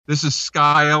This is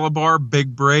Sky Elabar,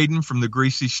 Big Braden from the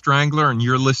Greasy Strangler, and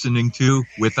you're listening to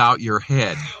Without Your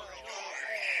Head.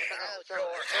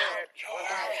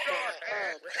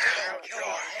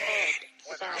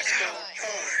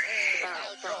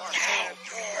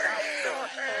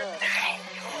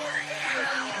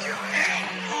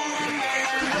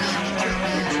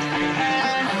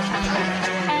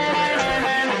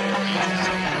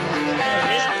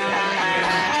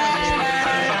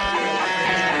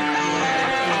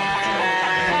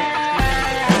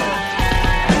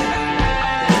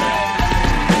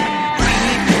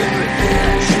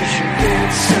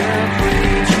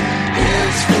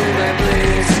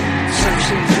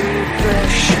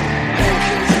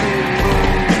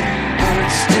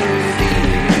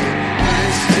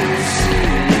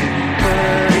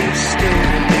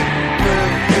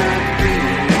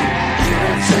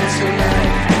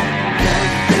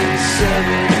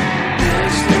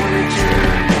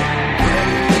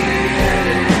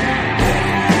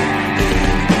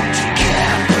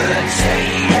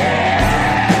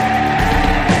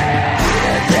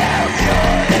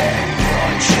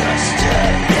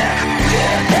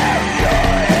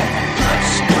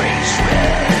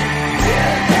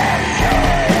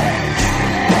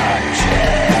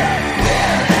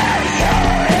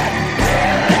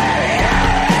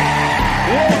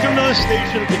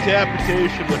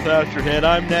 Decapitation Without Your Head.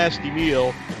 I'm Nasty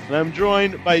Neil, and I'm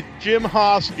joined by Jim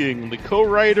Hosking, the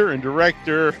co-writer and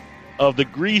director of The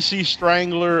Greasy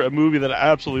Strangler, a movie that I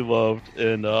absolutely loved.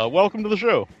 And welcome to the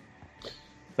show.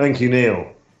 Thank you,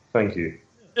 Neil. Thank you.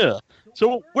 Yeah.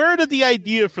 So where did the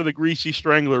idea for The Greasy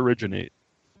Strangler originate?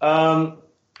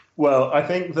 Well, I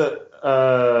think that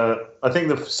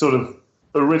the sort of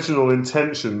original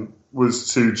intention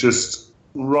was to just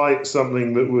write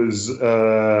something that was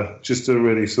just a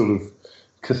really sort of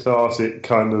cathartic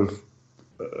kind of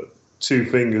two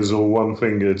fingers or one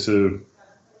finger to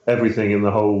everything in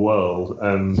the whole world.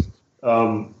 And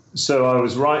so I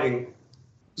was writing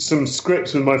some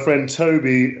scripts with my friend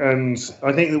Toby, and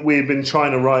I think that we had been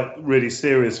trying to write really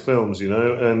serious films, you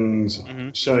know,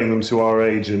 and showing them to our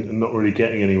agent and not really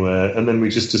getting anywhere. And then we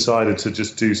just decided to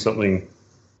just do something.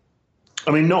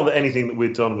 I mean, not that anything that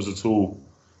we'd done was at all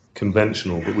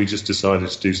conventional, but we just decided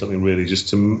to do something really just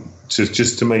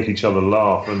to make each other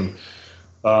laugh. And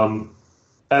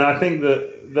I think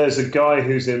that there's a guy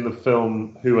who's in the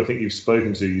film who I think you've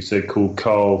spoken to, you said, called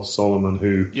Carl Solomon,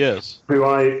 who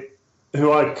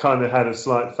I kind of had a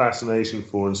slight fascination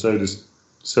for, and so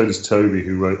does Toby,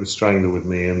 who wrote The Strangler with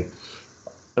me. And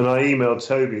I emailed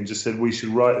Toby and just said we should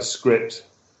write a script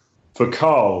for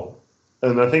Carl.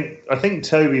 And I think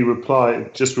Toby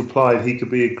replied he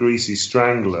could be a greasy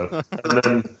strangler,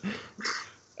 and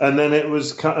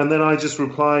then I just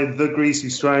replied the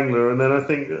greasy strangler, and then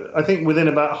I think within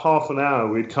about half an hour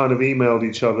we'd kind of emailed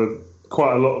each other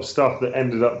quite a lot of stuff that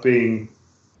ended up being,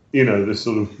 you know, the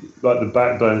sort of like the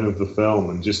backbone of the film,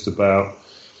 and just about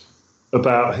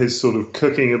his sort of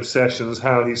cooking obsessions,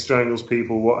 how he strangles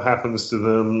people, what happens to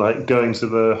them, like going to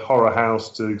the horror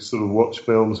house to sort of watch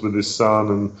films with his son,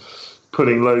 and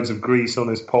putting loads of grease on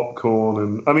his popcorn.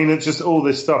 And I mean, it's just all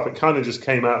this stuff. It kind of just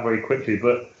came out very quickly.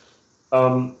 But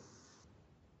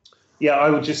yeah, I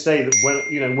would just say that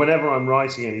whenever I'm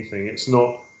writing anything, it's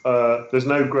not there's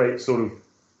no great sort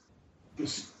of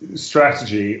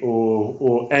strategy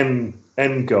or end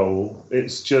goal.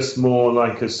 It's just more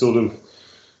like a sort of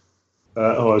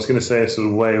I was going to say a sort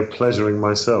of way of pleasuring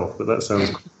myself, but that sounds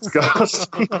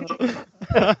disgusting.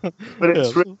 But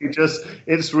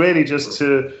it's really just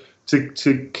to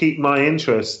keep my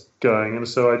interest going. And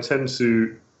so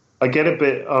I get a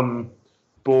bit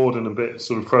bored and a bit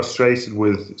sort of frustrated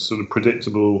with sort of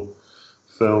predictable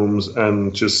films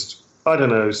and just, I don't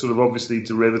know, sort of obviously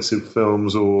derivative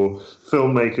films or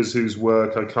filmmakers whose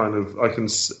work I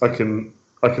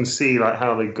can see like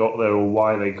how they got there or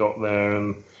why they got there.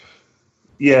 And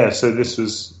yeah, so this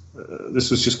was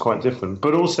just quite different.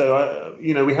 But also,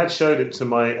 we had showed it to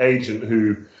my agent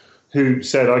who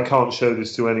said, I can't show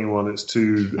this to anyone. It's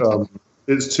too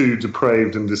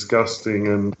depraved and disgusting.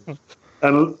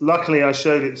 And luckily I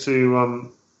showed it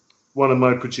to one of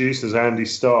my producers, Andy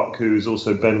Stark, who is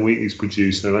also Ben Wheatley's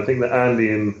producer. And I think that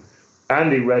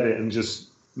Andy read it and just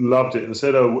loved it and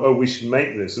said, oh, we should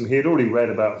make this. And he had already read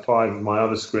about 5 of my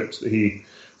other scripts that he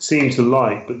seemed to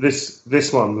like. But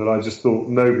this one that I just thought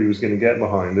nobody was going to get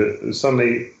behind it,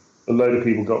 suddenly a load of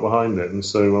people got behind it. And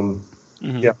so,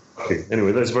 yeah. Okay.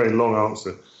 Anyway, that's a very long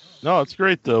answer. No, it's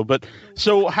great though. But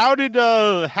so, how did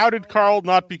Carl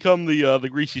not become the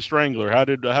Greasy Strangler? How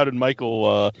did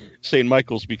Michael St.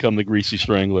 Michael's become the Greasy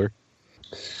Strangler?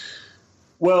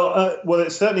 Well,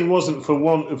 it certainly wasn't for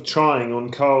want of trying on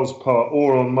Carl's part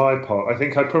or on my part. I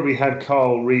think I probably had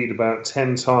Carl read about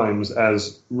 10 times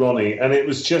as Ronnie, and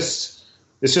it's just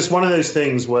one of those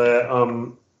things where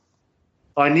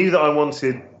I knew that I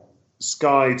wanted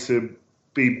Sky to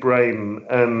be Braden,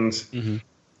 and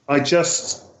I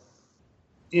just,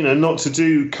 not to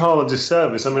do Carl a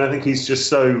disservice. I mean, I think he's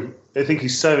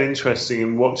so interesting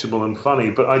and watchable and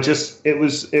funny, but it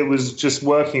was just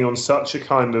working on such a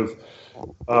kind of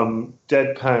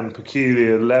deadpan,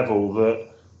 peculiar level that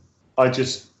I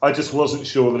just wasn't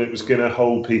sure that it was going to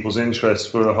hold people's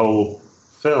interest for a whole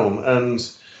film. And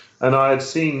I had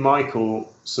seen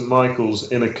St.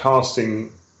 Michael's in a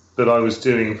casting that I was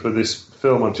doing for this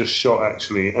film I've just shot,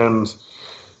 actually, and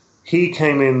he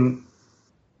came in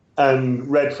and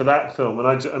read for that film, and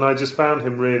I just found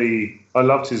him really. I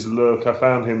loved his look. I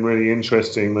found him really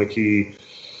interesting. Like he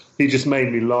just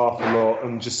made me laugh a lot,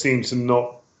 and just seemed to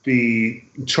not be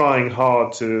trying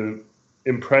hard to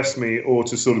impress me or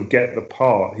to sort of get the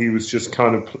part. He was just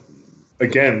kind of,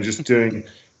 again, just doing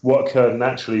what occurred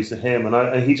naturally to him,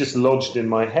 and he just lodged in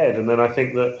my head. And then I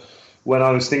think that when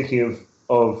I was thinking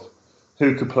of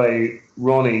who could play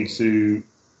Ronnie to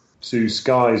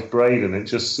Sky's Braden, it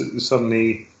just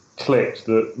suddenly clicked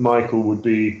that Michael would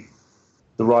be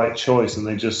the right choice. And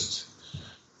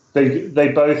they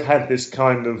both had this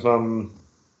kind of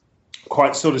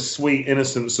quite sort of sweet,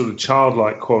 innocent, sort of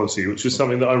childlike quality, which was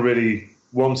something that I really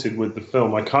wanted with the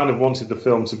film. I kind of wanted the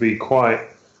film to be quite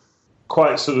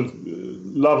sort of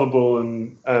lovable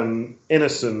and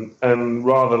innocent, and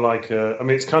rather like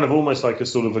it's kind of almost like a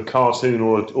sort of a cartoon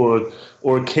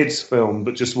or a kid's film,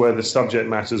 but just where the subject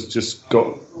matter's just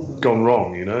gone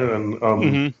wrong,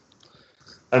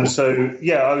 and so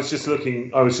I was just looking.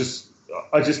 I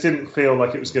just didn't feel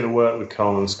like it was going to work with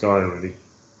Carl and Sky, really.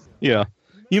 Yeah.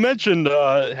 You mentioned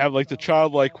have like the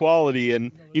childlike quality,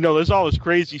 and there's all this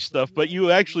crazy stuff, but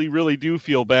you actually really do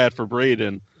feel bad for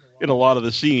Braden in a lot of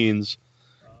the scenes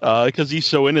because he's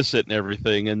so innocent and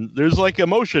everything, and there's like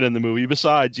emotion in the movie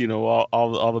besides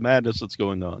all the madness that's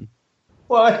going on.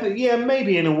 Well, I think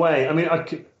maybe in a way. I mean,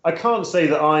 I can't say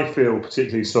that I feel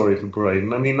particularly sorry for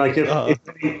Braden. I mean, like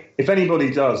if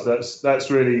anybody does, that's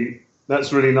really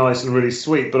nice and really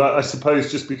sweet. But I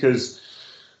suppose just because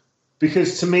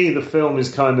to me the film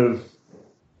is kind of,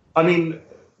 I mean,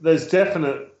 there's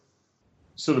definite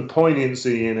sort of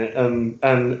poignancy in it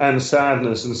and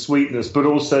sadness and sweetness, but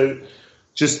also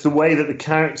just the way that the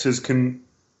characters can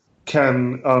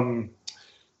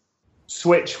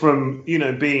switch from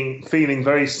feeling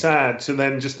very sad to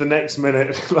then just the next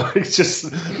minute like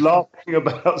just laughing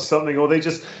about something, or they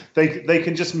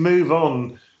can just move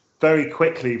on very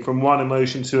quickly from one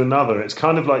emotion to another. It's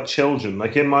kind of like children.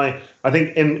 Like in my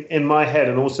head,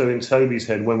 and also in Toby's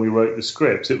head when we wrote the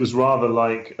script, it was rather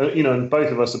like and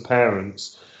both of us are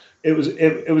parents. It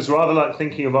was rather like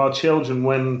thinking of our children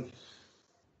when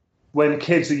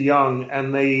kids are young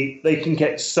and they can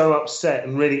get so upset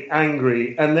and really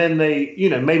angry, and then they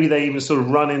maybe they even sort of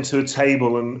run into a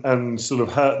table and sort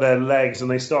of hurt their legs, and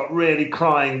they start really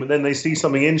crying, but then they see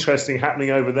something interesting happening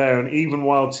over there, and even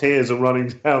while tears are running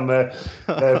down their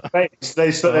face,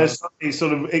 they're suddenly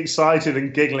sort of excited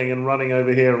and giggling and running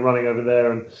over here and running over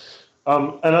there, and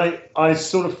I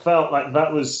sort of felt like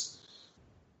that was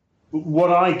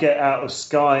what I get out of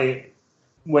Sky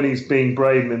when he's being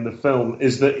Braden in the film,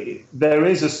 is that there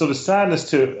is a sort of sadness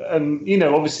to it. And,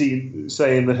 obviously,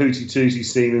 say in the Hootie Tootie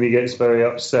scene, and he gets very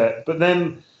upset. But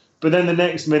then the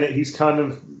next minute, he's kind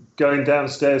of going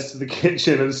downstairs to the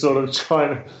kitchen and sort of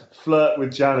trying to flirt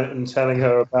with Janet and telling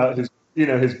her about his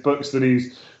books that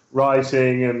he's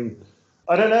writing. And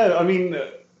I don't know. I mean,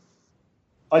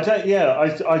 I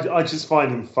just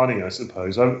find him funny, I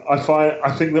suppose.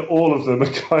 I think that all of them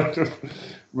are kind of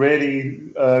really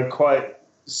quite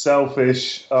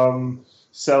selfish,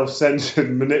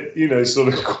 self-centered,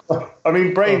 sort of. I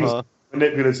mean, Braden's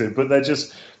manipulative, but they're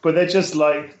just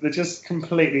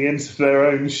completely into their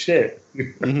own shit.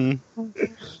 Mm-hmm.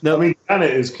 No, I mean,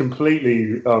 Janet is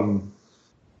completely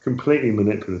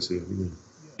manipulative.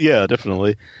 Yeah,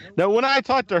 definitely. Now, when I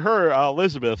talked to her,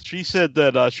 Elizabeth, she said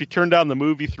that she turned down the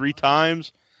movie 3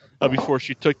 times before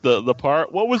she took the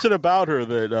part. What was it about her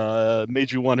that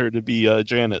made you want her to be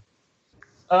Janet?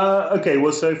 Okay,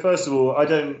 well, so first of all, I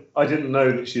didn't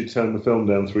know that she'd turned the film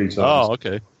down 3 times. Oh,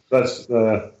 okay. That's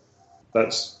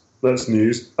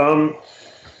news. I'm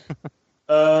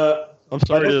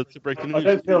sorry to break the news. I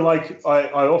don't feel like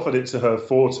I offered it to her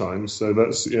 4 times, so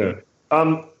that's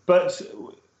But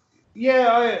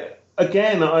yeah,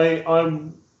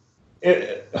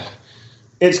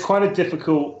 it's quite a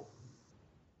difficult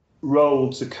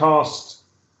role to cast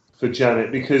for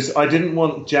Janet, because I didn't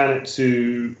want Janet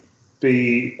to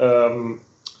be.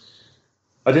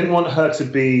 I didn't want her to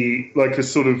be like a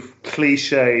sort of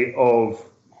cliche of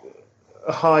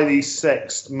a highly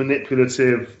sexed,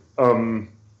 manipulative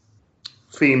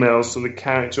female sort of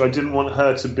character. I didn't want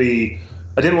her to be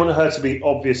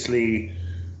obviously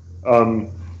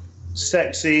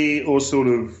sexy or sort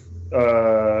of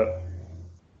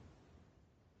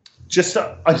just.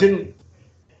 I didn't.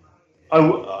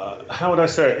 How would I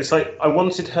say it? It's like I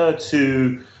wanted her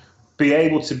to be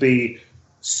able to be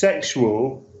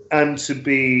sexual and to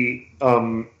be,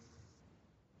 like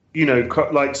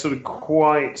sort of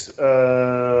quite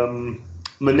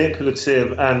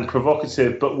manipulative and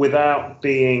provocative, but without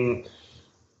being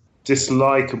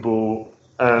dislikable.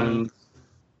 And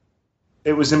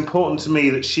it was important to me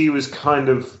that she was kind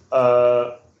of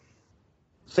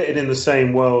fitted in the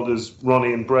same world as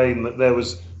Ronnie and Braden, that there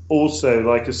was also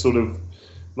like a sort of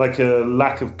like a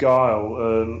lack of guile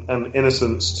and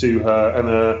innocence to her, and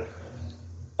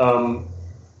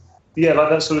like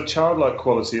that sort of childlike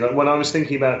quality. Like when I was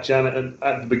thinking about Janet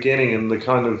at the beginning and the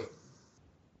kind of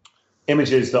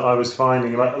images that I was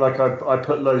finding, like I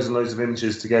put loads and loads of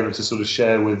images together to sort of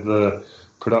share with the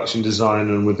production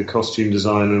designer and with the costume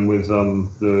designer and with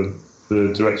the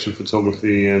director of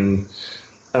photography, and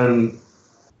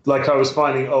like I was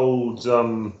finding old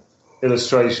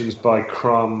illustrations by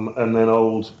Crumb, and then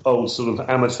old sort of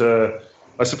amateur.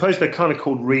 I suppose they're kind of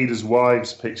called Readers'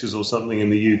 Wives pictures or something in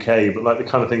the UK, but like the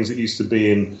kind of things that used to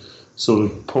be in sort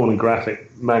of pornographic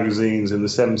magazines in the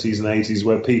 70s and 80s,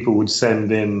 where people would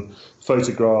send in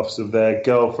photographs of their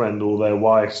girlfriend or their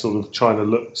wife sort of trying to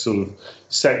look sort of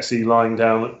sexy, lying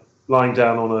down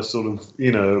on a sort of,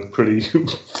 pretty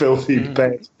filthy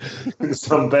bed in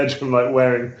some bedroom, like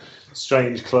wearing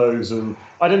strange clothes. And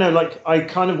I don't know, like I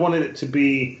kind of wanted it to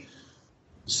be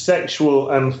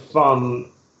sexual and fun.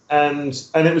 And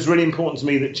it was really important to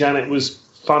me that Janet was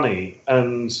funny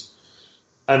and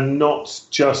not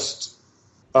just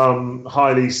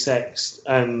highly sexed,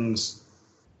 and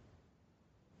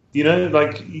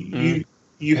like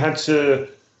you have to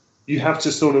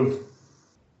sort of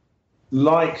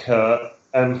like her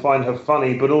and find her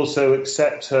funny, but also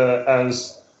accept her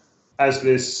as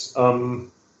this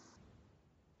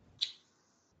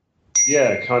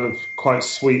kind of quite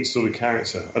sweet sort of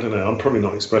character. I don't know. I'm probably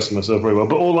not expressing myself very well,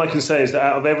 but all I can say is that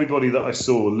out of everybody that I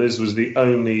saw, Liz was the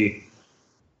only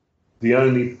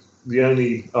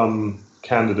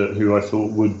candidate who I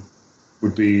thought would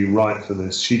be right for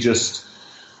this. She just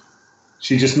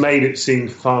made it seem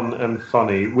fun and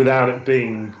funny without it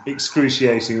being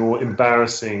excruciating or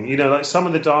embarrassing. Like some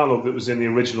of the dialogue that was in the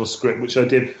original script, which I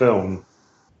did film,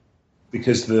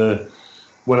 because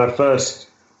when I first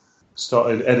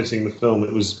started editing the film,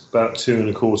 it was about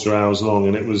 2.25 hours long,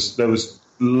 and there was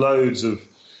loads of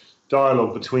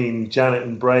dialogue between Janet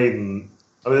and Braden.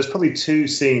 I mean, there's probably 2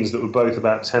 scenes that were both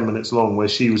about 10 minutes long, where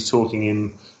she was talking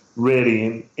in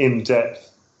really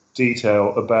in-depth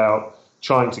detail about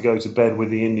trying to go to bed with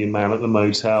the Indian man at the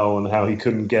motel and how he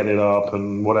couldn't get it up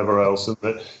and whatever else, and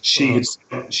that she had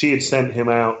sent him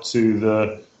out to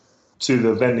the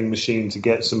vending machine to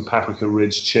get some Paprika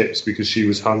Ridge chips because she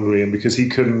was hungry and because he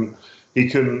couldn't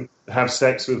have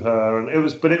sex with her. And it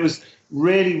was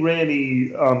really,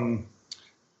 really,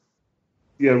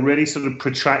 really sort of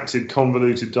protracted,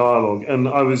 convoluted dialogue. And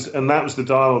that was the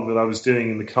dialogue that I was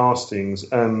doing in the castings.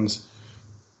 And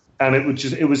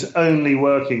it was only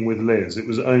working with Liz. It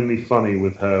was only funny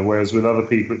with her, whereas with other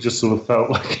people, it just sort of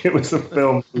felt like it was a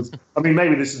film. I mean,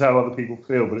 maybe this is how other people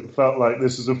feel, but it felt like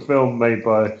this was a film made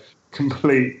by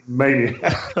complete maniac.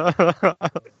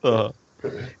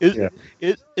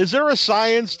 Is there a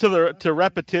science to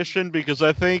repetition? Because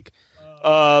I think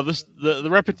the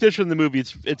repetition in the movie,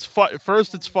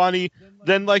 first it's funny,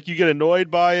 then like you get annoyed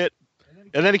by it,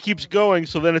 and then it keeps going,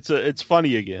 so then it's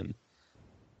funny again.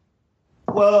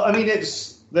 Well, I mean,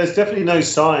 there's definitely no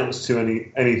science to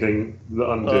anything that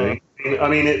I'm doing. I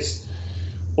mean, it's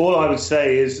all I would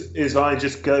say is I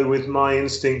just go with my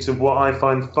instinct of what I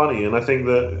find funny, and I think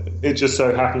that it just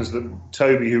so happens that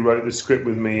Toby, who wrote the script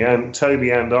with me, and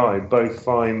Toby and I both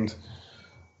find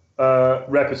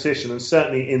repetition, and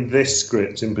certainly in this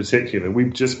script in particular,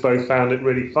 we've just both found it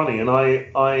really funny. And I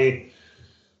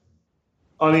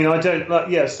mean, I don't like.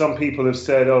 Yes, some people have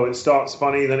said, "Oh, it starts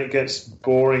funny, then it gets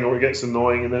boring, or it gets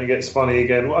annoying, and then it gets funny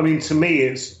again." Well, I mean, to me,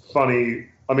 it's funny.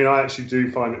 I mean, I actually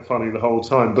do find it funny the whole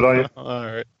time, but all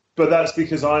right. But that's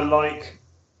because I like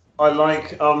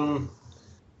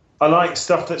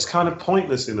stuff that's kind of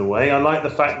pointless in a way. I like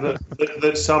the fact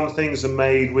that some things are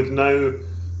made with no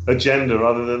agenda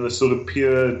other than the sort of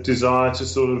pure desire to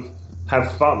sort of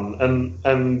have fun,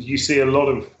 and you see a lot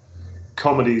of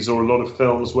comedies or a lot of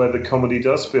films where the comedy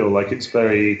does feel like it's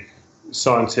very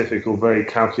scientific or very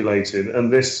calculated.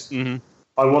 And this,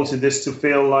 I wanted this to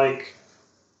feel like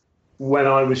when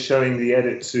I was showing the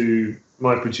edit to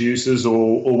my producers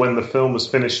or when the film was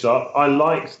finished up, I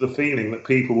liked the feeling that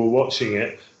people were watching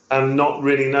it and not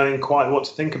really knowing quite what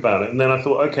to think about it. And then I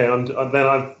thought, okay,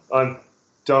 I've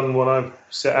done what I've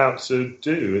set out to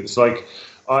do. It's like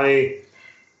I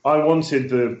wanted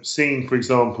the scene, for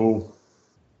example,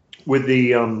 with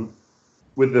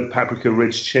the paprika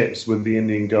ridge chips with the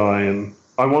Indian guy, and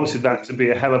I wanted that to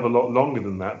be a hell of a lot longer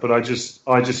than that. But I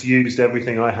just used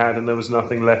everything I had, and there was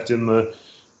nothing left in the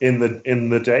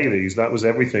dailies. That was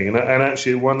everything. And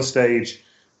actually, at one stage,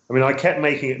 I mean, I kept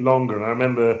making it longer, and I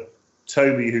remember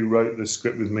Toby, who wrote the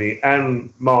script with me,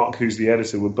 and Mark, who's the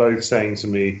editor, were both saying to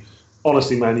me,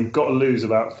 honestly, man, you've got to lose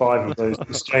about 5 of those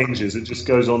exchanges. It just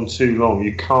goes on too long.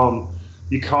 You can't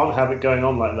have it going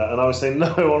on like that. And I was saying,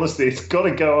 no, honestly, it's got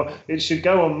to go. It should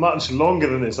go on much longer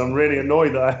than this. I'm really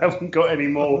annoyed that I haven't got any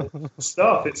more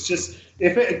stuff. It's just,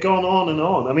 if it had gone on and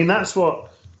on, I mean, that's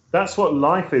what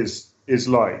life is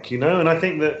like, you know. And I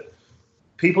think that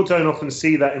people don't often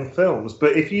see that in films.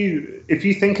 But if you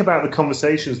think about the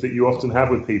conversations that you often have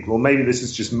with people, or maybe this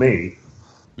is just me.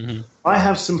 I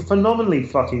have some phenomenally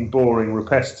fucking boring,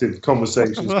 repetitive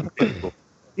conversations with people.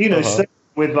 You know,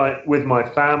 with my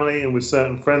family and with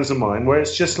certain friends of mine, where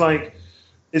it's just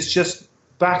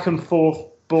back and forth,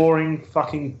 boring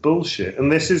fucking bullshit.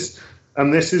 And this is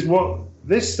what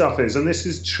this stuff is, and this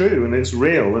is true, and it's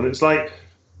real, and it's like,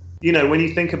 you know, when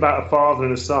you think about a father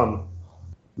and a son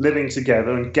living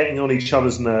together and getting on each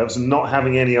other's nerves and not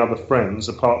having any other friends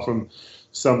apart from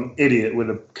some idiot with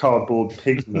a cardboard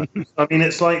pig's nose. I mean,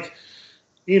 it's like,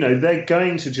 you know, they're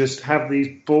going to just have these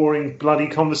boring, bloody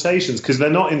conversations because they're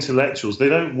not intellectuals. They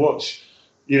don't watch,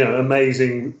 you know,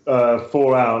 amazing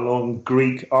 4-hour-long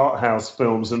Greek art house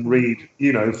films and read,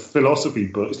 you know, philosophy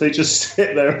books. They just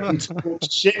sit there and talk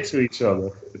shit to each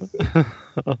other.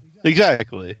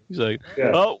 Exactly. Yeah.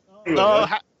 Well,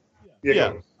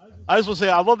 yeah. I just want to say,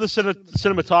 I love the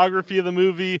cinematography of the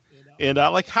movie. And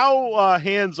like, how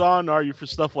hands-on are you for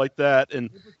stuff like that? And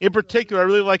in particular, I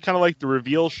really like kind of like the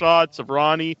reveal shots of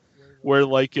Ronnie, where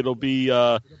like it'll be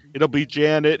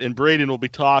Janet and Braden will be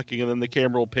talking, and then the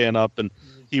camera will pan up, and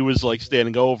he was like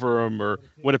standing over him, or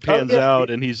when it pans out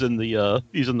and he's in the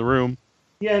room.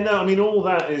 Yeah, no, I mean, all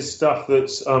that is stuff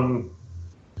that's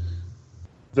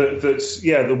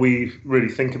that we really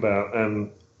think about.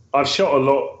 And I've shot a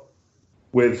lot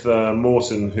with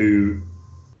Morten, who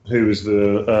is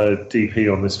the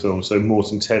DP on this film. So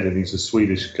Morten Tedden, he's a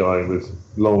Swedish guy with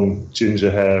long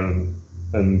ginger hair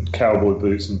and cowboy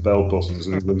boots and bell bottoms,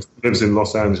 and he lives in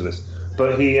Los Angeles.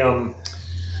 But I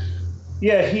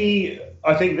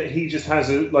think that he just has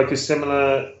a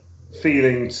similar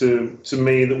feeling to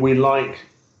me, that we like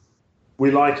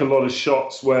a lot of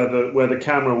shots where the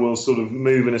camera will sort of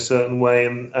move in a certain way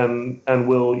and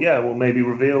will maybe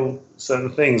reveal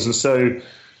certain things. And so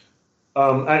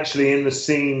actually in the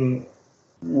scene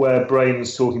where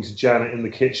Braden's talking to Janet in the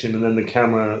kitchen, and then the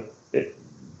camera, it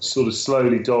sort of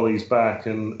slowly dollies back,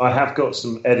 and I have got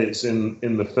some edits in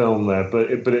the film there,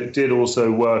 but it did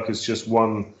also work as just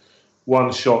one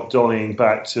shot dollying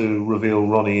back to reveal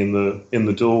Ronnie in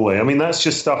the doorway. I mean, that's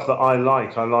just stuff that I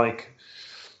like. I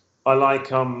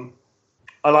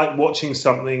like watching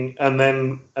something and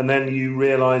then you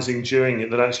realizing during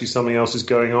it that actually something else is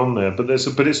going on there. But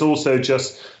it's also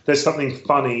just, there's something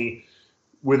funny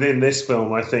within this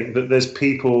film. I think that there's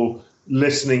people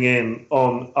listening in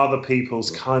on other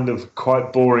people's kind of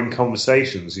quite boring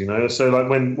conversations, you know. So like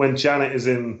when Janet is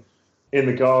in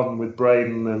the garden with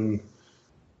Braden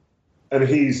and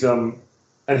he's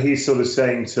sort of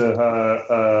saying to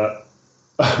her,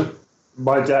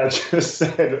 my dad just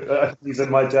said, he said,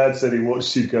 my dad said he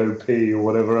watched you go pee or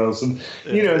whatever else. And,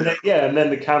 you know, and then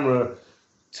the camera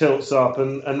tilts up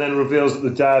and then reveals that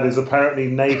the dad is apparently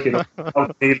naked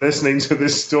listening to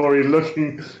this story,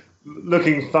 looking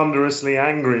thunderously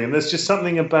angry. And there's just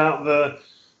something about the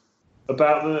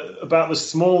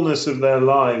smallness of their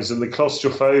lives and the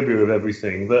claustrophobia of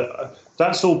everything,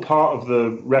 that's all part of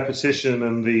the repetition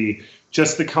and the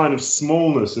kind of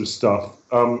smallness of stuff,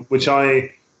 which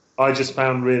I just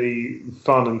found really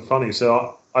fun and funny.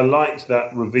 So I liked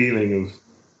that revealing of,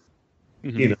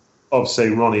 you know, of say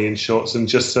Ronnie in shots, and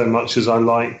just so much as I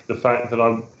liked the fact that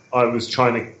I was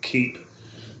trying to keep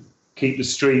the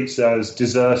streets as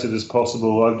deserted as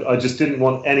possible. I just didn't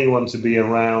want anyone to be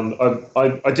around.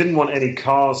 I didn't want any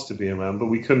cars to be around, but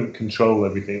we couldn't control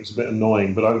everything. It was a bit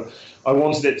annoying, but I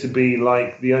wanted it to be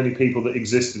like the only people that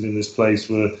existed in this place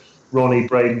were Ronnie,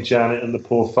 Braden, Janet, and the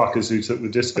poor fuckers who took the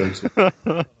disco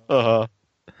to.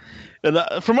 And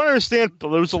from what I understand, there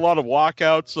was a lot of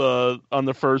walkouts on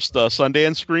the first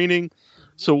Sundance screening.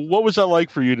 So, what was that like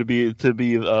for you to be in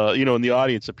the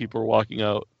audience that people were walking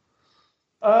out?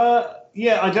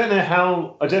 Yeah, I don't know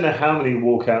how many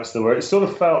walkouts there were. It sort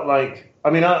of felt like,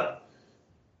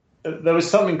 there was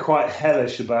something quite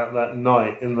hellish about that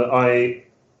night in that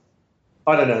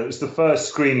I don't know, it was the first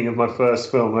screening of my first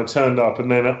film. I turned up,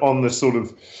 and then on the sort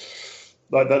of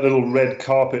like that little red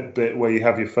carpet bit where you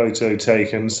have your photo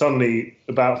taken, suddenly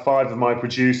about 5 of my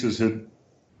producers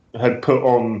had put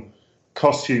on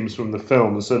costumes from the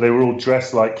film, so they were all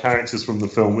dressed like characters from the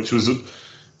film, which was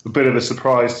a bit of a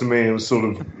surprise to me. It was sort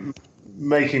of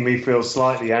making me feel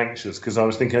slightly anxious because I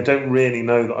was thinking, I don't really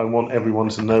know that I want everyone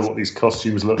to know what these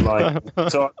costumes look like.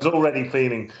 So I was already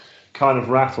feeling kind of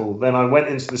rattled. Then I went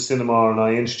into the cinema and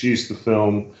I introduced the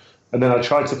film, and then I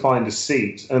tried to find a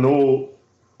seat, and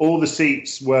all the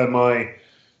seats where my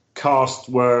cast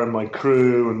were and my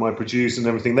crew and my producer and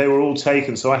everything, they were all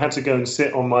taken. So I had to go and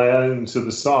sit on my own to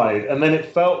the side. And then it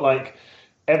felt like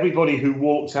everybody who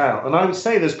walked out, and I would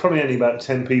say there's probably only about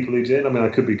 10 people who did. I mean, I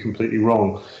could be completely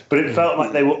wrong, but it felt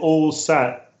like they were all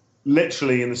sat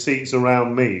literally in the seats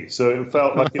around me. So it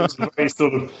felt like it was a very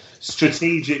sort of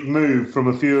strategic move from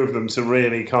a few of them to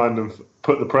really kind of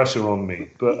put the pressure on me.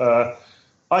 But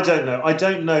I don't know. I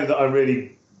don't know that I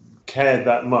really cared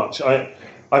that much.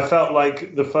 I felt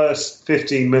like the first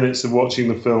 15 minutes of watching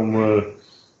the film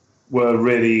were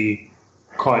really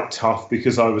quite tough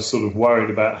because I was sort of worried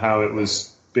about how it was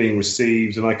being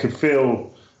received, and I could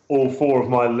feel all 4 of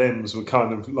my limbs were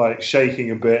kind of like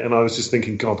shaking a bit, and I was just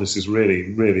thinking, God, this is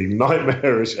really, really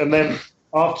nightmarish. And then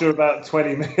after about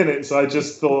 20 minutes, I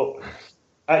just thought,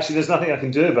 actually, there's nothing I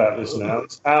can do about this now.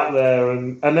 It's out there,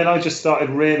 and then I just started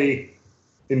really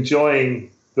enjoying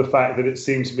the fact that it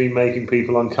seemed to be making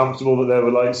people uncomfortable, that there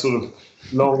were like sort of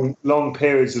long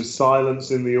periods of silence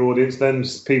in the audience. Then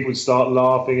people would start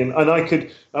laughing, and I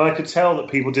could tell that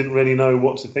people didn't really know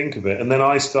what to think of it. And then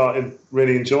I started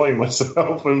really enjoying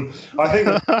myself, and I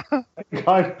think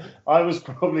I was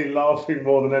probably laughing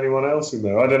more than anyone else in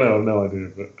there. I don't know, I have no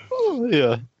idea, but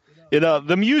Yeah.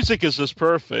 The music is just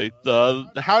perfect.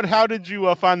 How did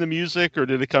you find the music, or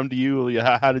did it come to you?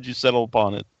 How did you settle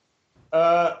upon it?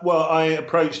 Well, I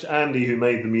approached Andy, who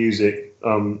made the music.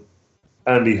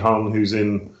 Andy Hung, who's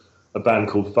in a band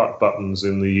called Fuck Buttons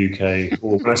in the UK.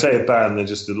 Or when I say a band, they're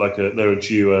just they're a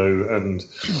duo. And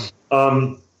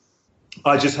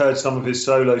I just heard some of his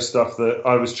solo stuff that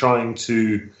I was trying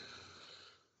to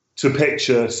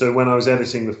picture. So when I was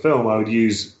editing the film, I would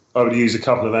use a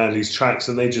couple of Andy's tracks,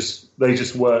 and they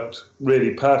just worked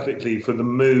really perfectly for the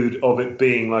mood of it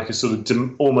being like a sort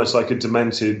of almost like a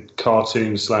demented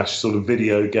cartoon / sort of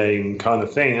video game kind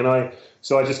of thing. And I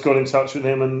just got in touch with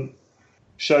him and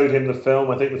showed him the film.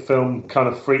 I think the film kind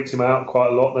of freaked him out quite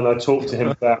a lot. Then I talked to him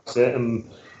about it and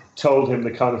told him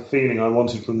the kind of feeling I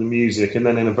wanted from the music. And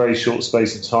then in a very short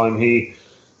space of time, he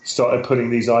started putting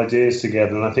these ideas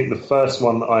together. And I think the first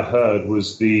one that I heard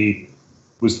was the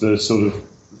sort of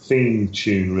theme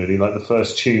tune, really, like the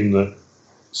first tune that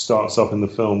starts off in the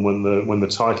film when the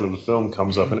title of the film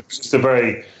comes up. And it was just a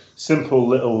very simple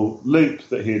little loop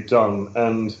that he had done.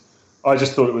 And I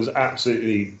just thought it was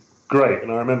absolutely great.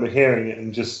 And I remember hearing it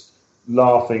and just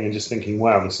laughing and just thinking,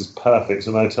 wow, this is perfect.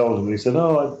 And I told him, and he said,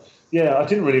 I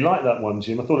didn't really like that one,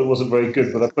 Jim. I thought it wasn't very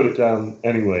good, but I put it down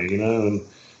anyway, you know.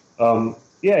 And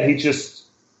he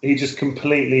just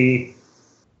completely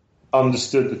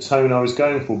understood the tone I was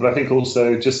going for. But I think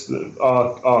also just that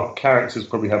our characters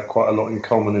probably have quite a lot in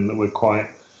common in that we're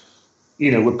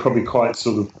probably quite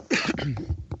sort of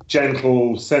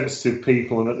gentle, sensitive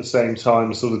people, and at the same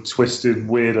time sort of twisted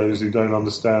weirdos who don't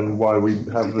understand why we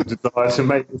have the desire to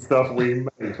make the stuff we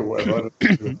make or whatever.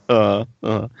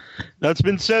 Now, it's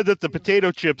been said that the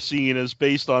potato chip scene is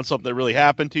based on something that really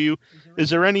happened to you. Is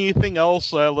there anything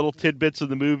else, little tidbits of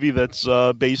the movie that's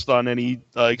based on any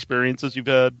experiences you've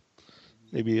had?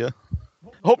 Maybe, I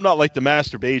hope not like the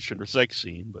masturbation or sex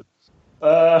scene, but.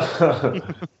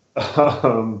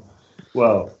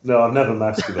 Well, no, I've never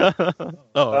masturbated.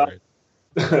 Right.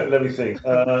 Let me think.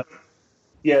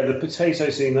 Yeah, the potato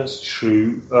scene, that's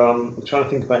true. I'm trying to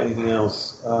think about anything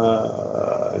else.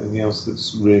 Anything else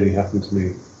that's really happened to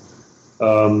me.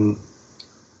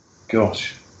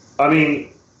 Gosh. I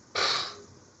mean,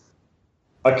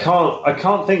 I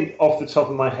can't think off the top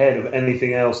of my head of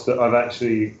anything else that I've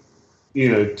actually,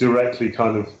 directly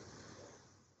kind of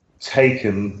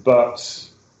taken, but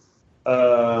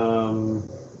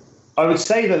I would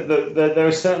say that there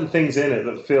are certain things in it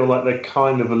that feel like they're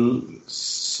kind of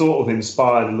sort of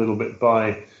inspired a little bit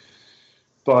by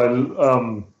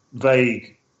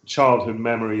vague childhood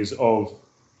memories of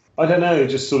I don't know,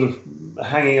 just sort of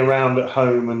hanging around at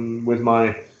home and with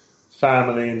my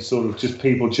family and sort of just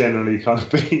people generally kind of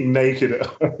being naked at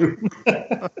home,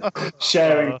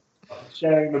 sharing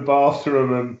the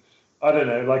bathroom. And I don't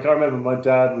know, like I remember my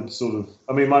dad would sort of,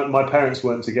 I mean, my parents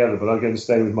weren't together, but I'd go and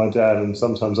stay with my dad, and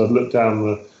sometimes I'd look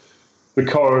down the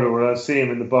corridor and I'd see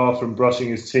him in the bathroom brushing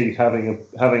his teeth, having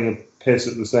a piss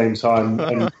at the same time,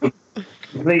 and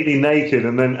completely naked,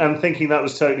 and thinking that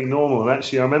was totally normal. And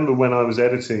actually, I remember when I was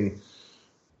editing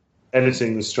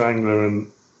The Strangler,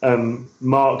 and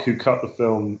Mark, who cut the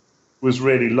film, was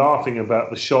really laughing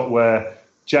about the shot where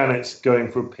Janet's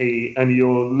going for a pee, and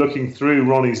you're looking through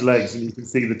Ronnie's legs, and you can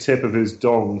see the tip of his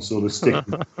dong sort of sticking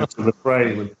to the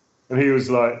frame. And he was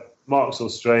like, Mark's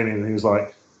Australian, and he was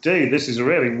like, dude, this is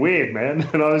really weird, man.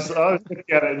 And I was looking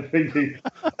at it and thinking,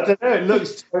 I don't know, it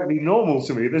looks totally normal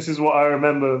to me. This is what I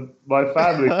remember my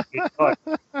family being like.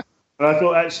 And I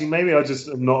thought, actually, maybe I just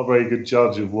am not a very good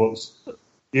judge of what's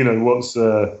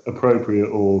appropriate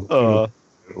or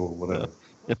whatever.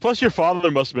 Yeah, plus, your father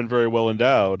must have been very well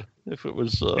endowed. If it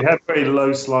was, he had very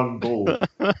low slung balls.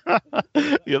 I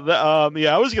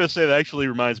was going to say that actually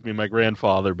reminds me of my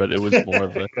grandfather, but it was more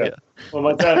of a. Yeah. Well,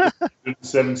 my dad was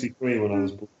 73 when I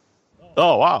was born.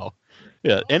 Oh wow,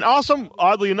 yeah, and awesome.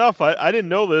 Oddly enough, I didn't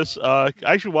know this. I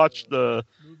actually watched the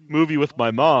movie with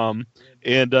my mom,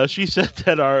 and she said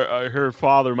that her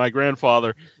father, my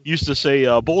grandfather, used to say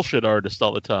 "bullshit artist"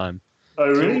 all the time. Oh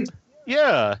really? So,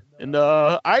 yeah, and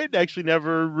I'd actually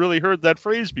never really heard that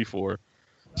phrase before.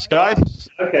 Sky.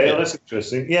 Okay, well, that's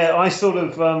interesting. Yeah, I sort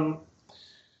of.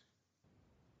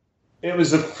 It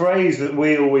was a phrase that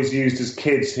we always used as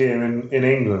kids here in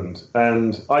England,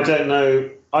 and I didn't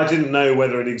know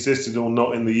whether it existed or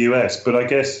not in the US. But I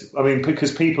guess, I mean,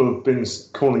 because people have been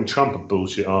calling Trump a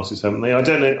bullshit artist, haven't they? I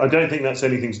don't know. I don't think that's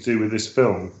anything to do with this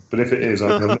film. But if it is, I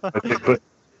don't know.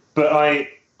 But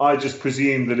I just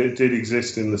presumed that it did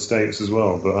exist in the States as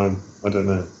well, but I don't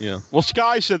know. Yeah. Well,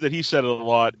 Sky said that he said it a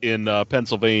lot in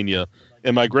Pennsylvania,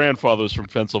 and my grandfather was from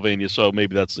Pennsylvania, so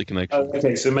maybe that's the connection. Oh,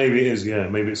 okay, so maybe it is. Yeah,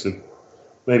 maybe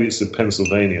it's a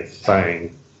Pennsylvania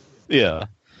thing. Yeah.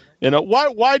 And why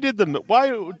does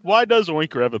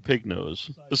Oinker have a pig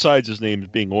nose? Besides his name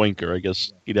being Oinker, I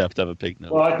guess he'd have to have a pig nose.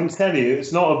 Well, I can tell you,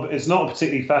 it's not a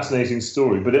particularly fascinating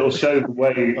story, but it'll show the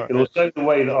way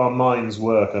that our minds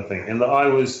work. I think, and that I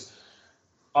was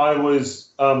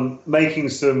making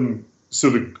some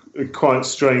sort of quite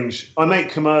strange. I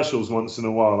make commercials once in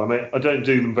a while. I don't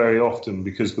do them very often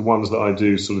because the ones that I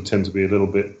do sort of tend to be a little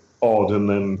bit odd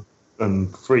and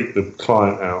freak the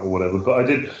client out or whatever. But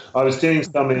I was doing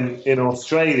some in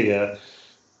Australia,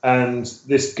 and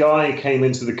this guy came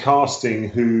into the casting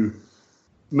who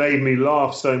made me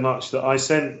laugh so much that I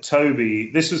sent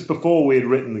Toby, this was before we had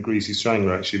written The Greasy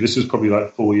Strangler actually, this was probably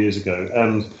like 4 years ago,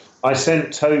 and I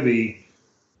sent Toby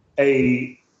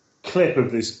a clip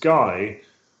of this guy,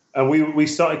 and we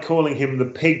started calling him the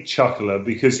pig chuckler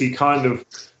because he kind of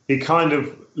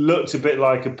looked a bit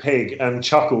like a pig and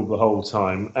chuckled the whole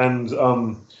time. And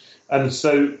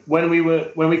so when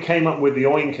we came up with the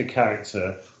Oinker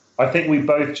character, I think we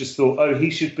both just thought, oh, he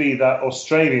should be that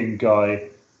Australian guy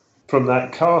from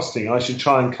that casting. I should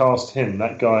try and cast him,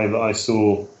 that guy that I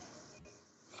saw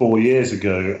 4 years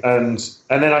ago. And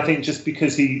then I think just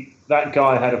because that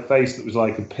guy had a face that was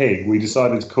like a pig, we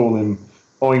decided to call him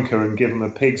Oinker and give him a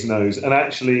pig's nose. And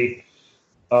actually,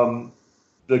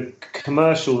 the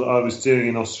commercial that I was doing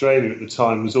in Australia at the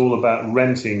time was all about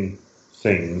renting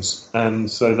things, and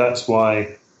so that's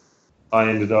why I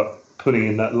ended up putting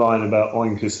in that line about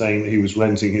Oinker saying that he was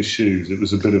renting his shoes. It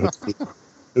was a bit of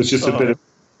a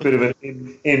bit of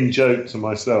an in joke to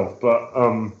myself,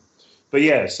 but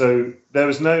yeah. So there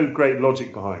was no great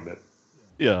logic behind it.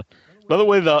 Yeah. By the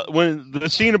way, when the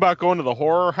scene about going to the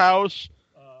horror house,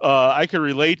 I can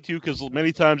relate to because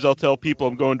many times I'll tell people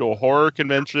I'm going to a horror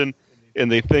convention, and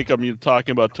they think I'm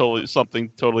talking about something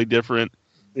totally different.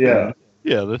 Yeah,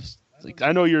 yeah.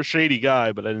 I know you're a shady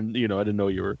guy, but I didn't know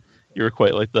you were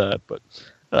quite like that. But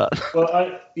well,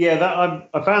 I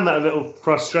found that a little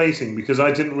frustrating because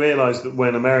I didn't realise that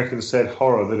when Americans said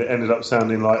horror, that it ended up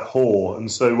sounding like whore.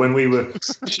 And so when we were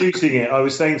shooting it, I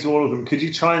was saying to all of them, "Could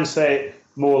you try and say it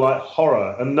more like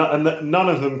horror?" And none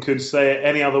of them could say it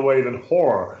any other way than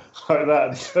horror like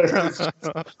that. So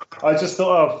I just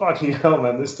thought, oh fucking hell,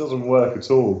 man, this doesn't work at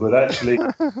all. But actually,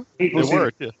 people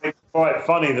seem quite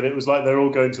funny that it was like they're all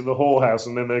going to the whorehouse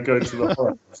and then they're going to the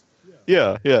horror house.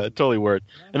 Yeah, it totally worked.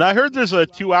 And I heard there's a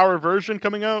 2-hour version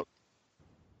coming out.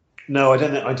 No, I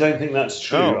don't think that's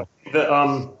true.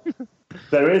 Oh.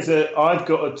 I've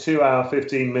got a 2-hour,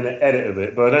 15-minute edit of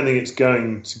it, but I don't think it's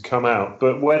going to come out.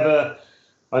 But whether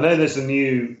I know there's a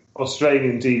new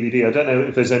Australian DVD. I don't know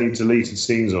if there's any deleted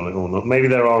scenes on it or not. Maybe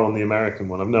there are on the American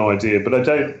one. I've no idea. But I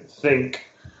don't think.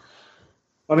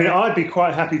 I mean, I'd be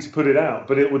quite happy to put it out,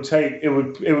 but it would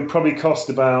probably cost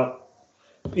about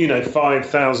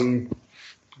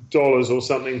 $5,000 or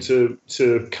something to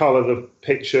colour the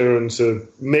picture and to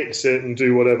mix it and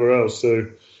do whatever else. So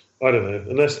I don't know.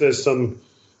 Unless there's some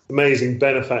amazing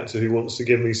benefactor who wants to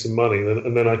give me some money,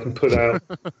 and then I can put out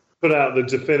the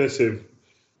definitive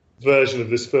version of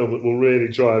this film that will really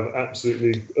drive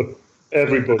absolutely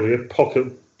everybody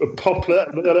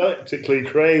apocalyptically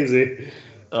crazy.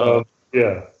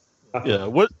 Yeah.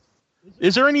 What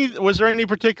was there any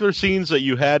particular scenes that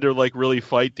you had to like really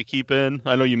fight to keep in?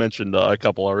 I know you mentioned a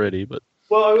couple already, but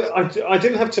I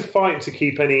didn't have to fight to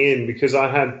keep any in because I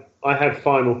had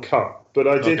Final Cut, but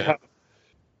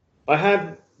I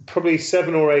had probably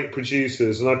 7 or 8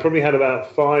 producers, and I probably had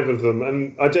about 5 of them,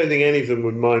 and I don't think any of them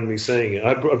would mind me saying it.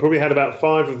 I probably had about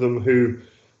 5 of them who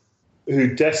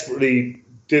desperately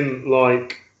didn't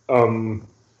like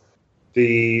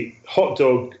the hot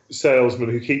dog salesman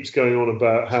who keeps going on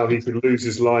about how he could lose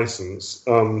his license.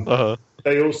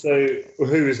 They also,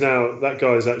 who is now, that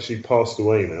guy has actually passed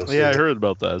away now. So. Yeah, I heard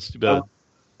about that. It's too bad.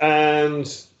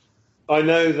 And I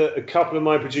know that a couple of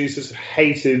my producers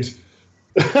hated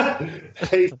the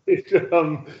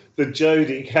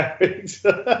Jodie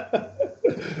character.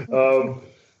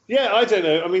 I don't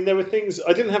know. I mean, there were things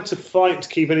I didn't have to fight to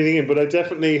keep anything in, but I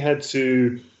definitely had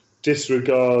to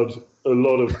disregard a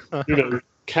lot of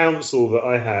counsel that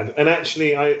I had. And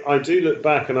actually, I do look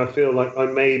back and I feel like I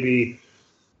maybe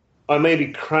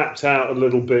crapped out a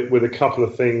little bit with a couple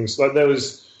of things. Like there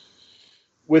was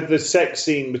with the sex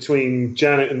scene between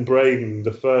Janet and Braden,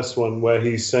 the first one where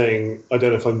he's saying, "I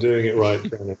don't know if I'm doing it right,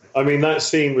 Janet." I mean, that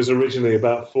scene was originally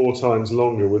about 4 times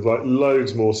longer with like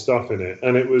loads more stuff in it,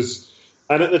 and it was.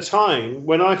 And at the time,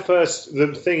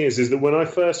 the thing is that when I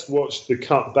first watched the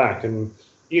cut back, and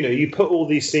you put all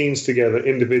these scenes together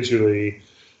individually,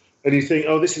 and you think,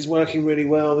 "Oh, this is working really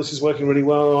well. This is working really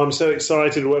well. Oh, I'm so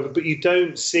excited," or whatever. But you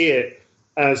don't see it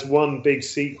as one big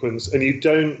sequence, and you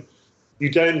don't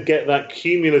get that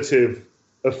cumulative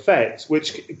effect,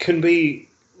 which can be,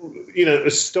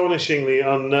 astonishingly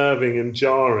unnerving and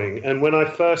jarring. And when I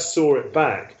first saw it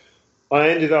back, I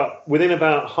ended up, within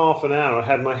about half an hour, I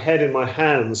had my head in my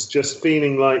hands, just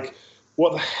feeling like,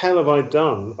 what the hell have I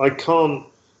done? I can't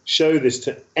show this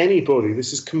to anybody.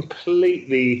 This is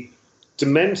completely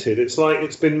demented. It's like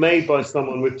it's been made by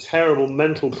someone with terrible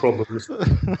mental problems.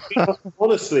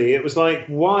 Honestly, it was like,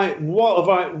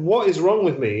 what is wrong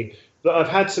with me that I've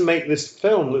had to make this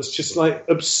film that's just like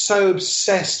so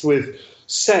obsessed with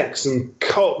sex and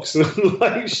cocks and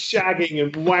like shagging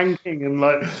and wanking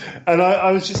and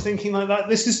I was just thinking like that.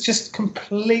 This is just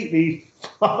completely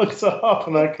fucked up,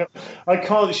 and I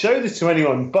can't show this to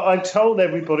anyone. But I told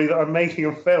everybody that I'm making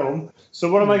a film,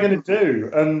 so what am I going to do?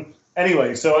 And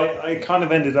anyway, so I kind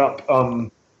of ended up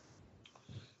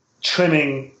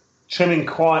trimming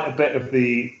quite a bit of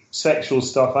the sexual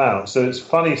stuff out. So it's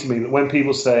funny to me that when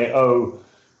people say, oh,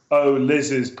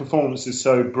 Liz's performance is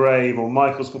so brave, or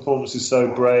Michael's performance is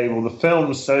so brave, or the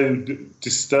film's so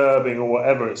disturbing, or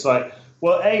whatever, it's like,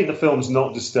 well, A, the film's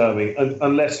not disturbing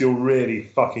unless you're really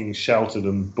fucking sheltered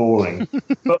and boring.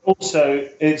 But also,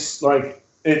 it's like,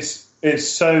 it's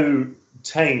so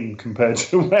tame compared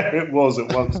to where it was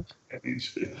at one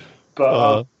stage.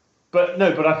 But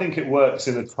I think it works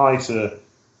in a tighter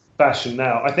fashion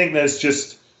now. I think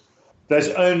there's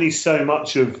only so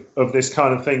much of this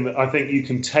kind of thing that I think you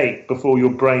can take before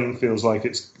your brain feels like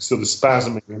it's sort of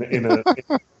spasming in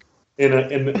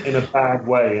a bad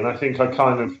way. And I think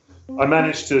I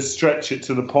managed to stretch it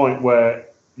to the point where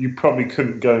you probably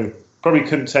couldn't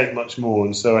take much more.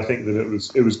 And so I think that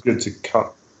it was good to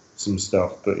cut some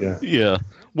stuff. But yeah. Yeah.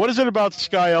 What is it about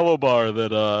Sky Elobar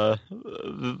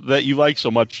that you like so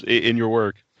much in your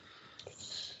work?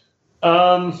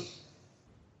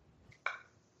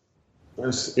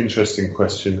 That's an interesting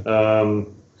question.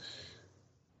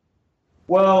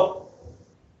 Well,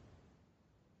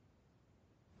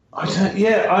 I don't.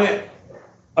 Yeah,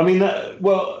 I mean,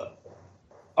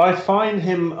 I find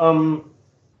him.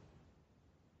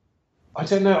 I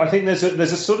don't know. I think there's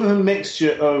a sort of a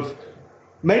mixture of.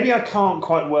 Maybe I can't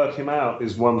quite work him out.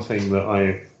 Is one thing that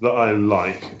I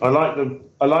like. I like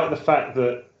the fact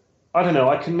that I don't know.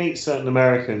 I can meet certain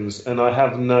Americans and I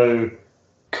have no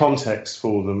context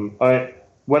for them.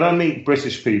 When I meet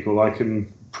British people, I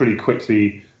can pretty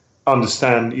quickly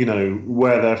understand,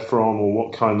 where they're from or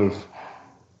what kind of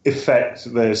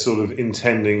effect they're sort of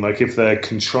intending, like if they're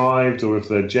contrived or if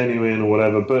they're genuine or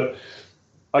whatever. But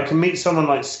I can meet someone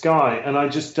like Sky, and I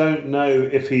just don't know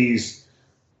if he's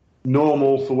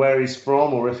normal for where he's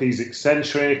from, or if he's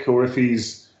eccentric, or if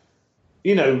he's,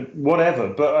 whatever.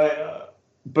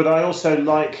 But I also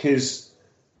like his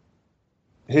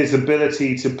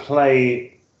ability to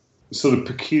play sort of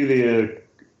peculiar.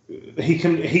 He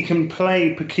can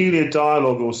play peculiar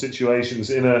dialogue or situations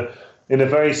in a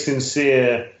very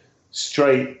sincere,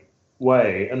 straight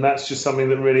way, and that's just something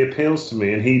that really appeals to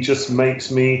me. And he just makes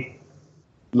me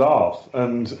laugh,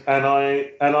 and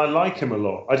I like him a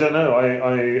lot. I don't know.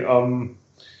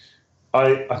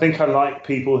 I think I like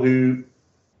people who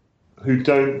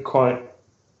don't quite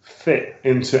fit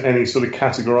into any sort of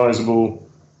categorizable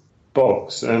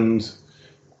box, and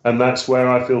that's where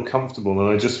I feel comfortable.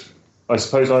 And I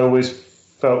suppose I always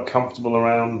felt comfortable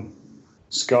around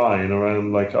Sky and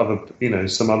around like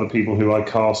some other people who I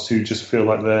cast who just feel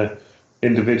like they're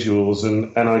individuals,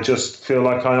 and I just feel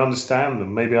like I understand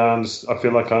them. Maybe I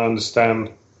feel like I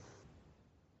understand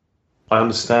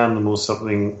them or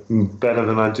something better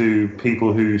than I do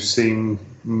people who seem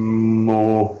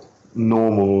more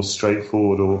normal or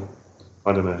straightforward, or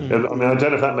I don't know. I mean, I don't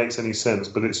know if that makes any sense,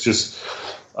 but it's just.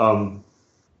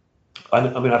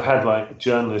 I've had like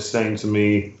journalists saying to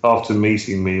me after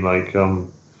meeting me, like, "Oh,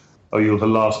 you're the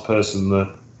last person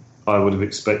that I would have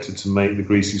expected to make the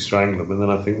Greasy Strangler." But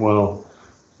then I think, well,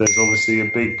 there's obviously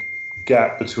a big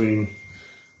gap between,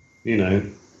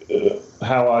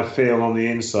 how I feel on the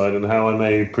inside and how I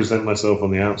may present myself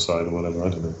on the outside or whatever. I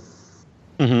don't know.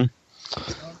 Mm-hmm.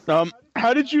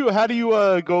 How do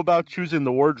you go about choosing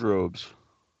the wardrobes?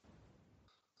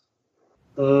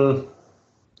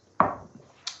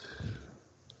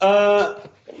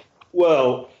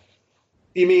 Well,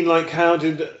 you mean like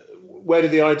where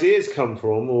did the ideas come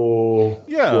from, or?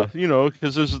 Yeah,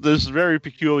 because there's this very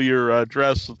peculiar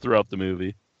dress throughout the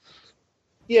movie.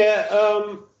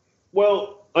 Yeah,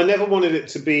 well, I never wanted it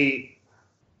to be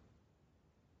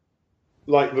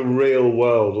like the real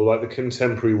world or like the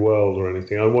contemporary world or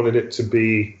anything. I wanted it to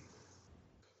be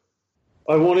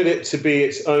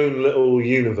its own little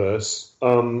universe.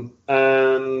 And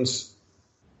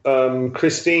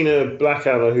Christina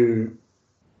Blackadder, who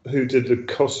did the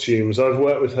costumes, I've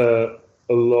worked with her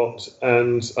a lot,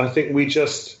 and I think we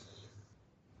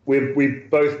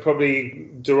both probably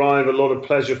derive a lot of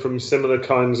pleasure from similar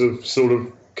kinds of sort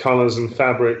of colours and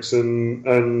fabrics, and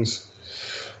I'm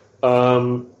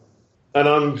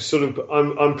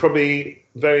probably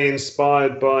very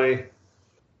inspired by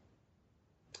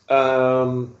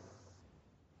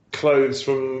clothes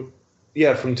from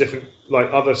different, like,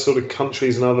 other sort of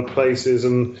countries and other places,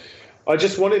 and I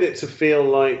just wanted it to feel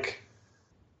like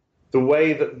the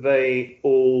way that they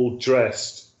all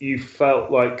dressed, you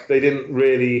felt like they couldn't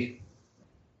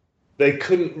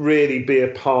really be a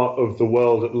part of the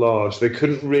world at large. They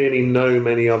couldn't really know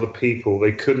many other people.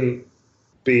 They couldn't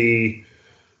be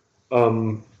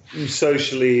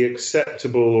socially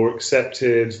acceptable or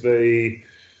accepted.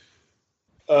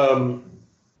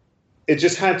 It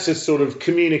just had to sort of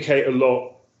communicate a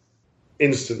lot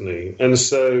instantly. And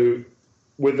so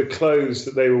with the clothes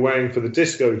that they were wearing for the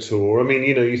disco tour, I mean,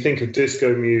 you think of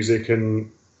disco music,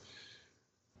 and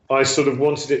I sort of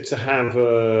wanted it to have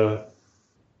a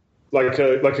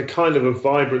kind of a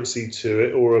vibrancy to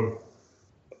it, or a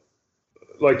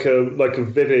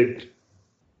vivid,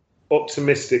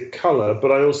 optimistic color,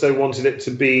 but I also wanted it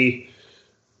to be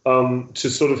to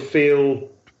sort of feel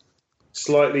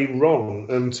slightly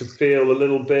wrong and to feel a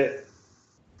little bit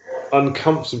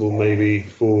uncomfortable maybe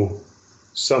for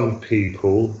some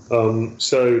people.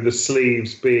 So the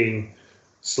sleeves being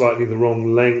slightly the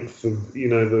wrong length, the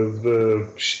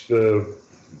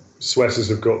sweaters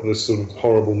have got the sort of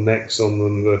horrible necks on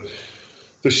them.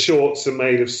 The shorts are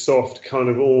made of soft, kind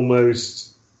of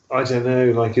almost, I don't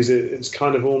know, like, it's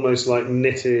kind of almost like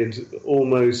knitted,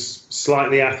 almost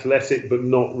slightly athletic, but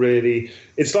not really.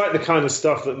 It's like the kind of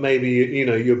stuff that maybe,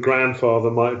 your grandfather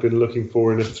might have been looking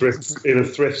for in a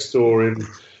thrift store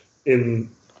in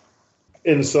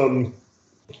some,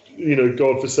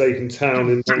 godforsaken town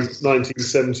in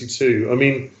 1972. I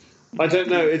mean, I don't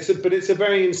know. It's a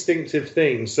very instinctive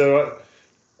thing. So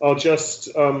I'll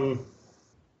just, for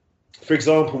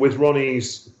example, with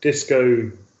Ronnie's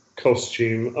disco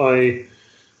costume, I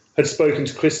had spoken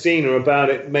to Christina about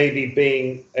it maybe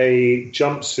being a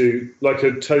jumpsuit, like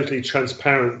a totally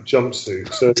transparent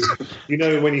jumpsuit. So,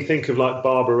 when you think of like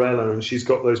Barbarella, and she's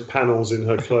got those panels in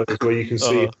her clothes where you can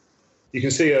see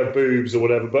her boobs or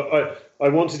whatever. But I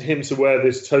wanted him to wear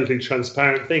this totally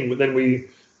transparent thing. But then we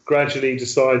gradually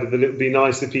decided that it would be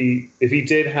nice if he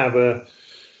did have a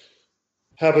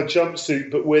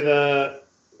jumpsuit, but with a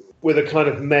with a kind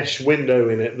of mesh window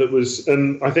in it that was,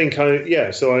 and I think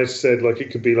so I said like it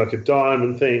could be like a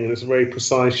diamond thing, and it's a very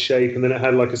precise shape, and then it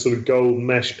had like a sort of gold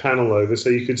mesh panel over, so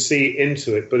you could see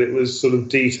into it, but it was sort of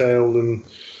detailed and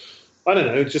I don't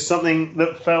know, just something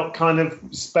that felt kind of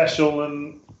special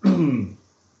and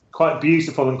quite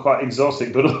beautiful and quite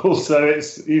exotic, but also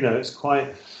it's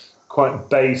quite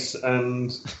base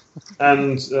and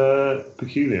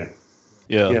peculiar.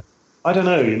 Yeah. I don't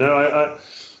know.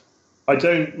 I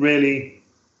don't really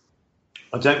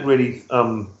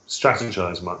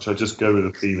strategize much. I just go with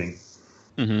a feeling.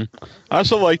 Mm-hmm. I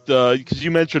also liked because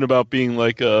you mentioned about being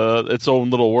like its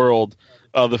own little world,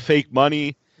 the fake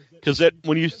money. Because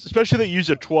especially they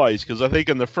use it twice. Because I think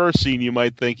in the first scene you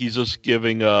might think he's just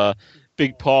giving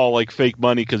Big Paul like fake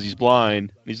money because he's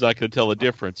blind. He's not going to tell the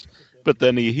difference. But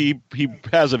then he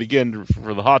has it again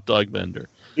for the hot dog vendor.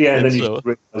 Yeah, and then you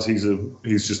realize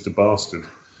he's just a bastard.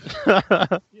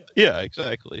 Yeah,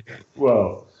 exactly.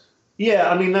 Well,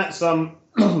 yeah, I mean that's I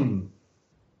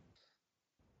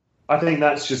think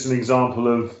that's just an example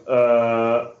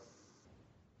of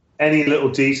any little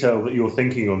detail that you're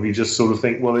thinking of. You just sort of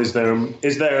think, well, is there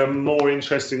a more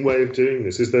interesting way of doing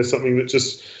this? Is there something that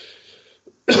just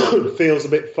feels a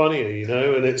bit funnier,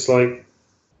 And it's like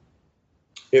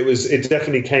it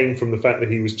definitely came from the fact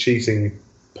that he was cheating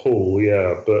Paul,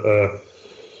 yeah, but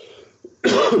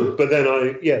then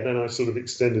I sort of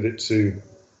extended it to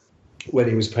when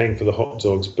he was paying for the hot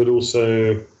dogs, but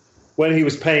also when he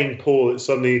was paying Paul, it's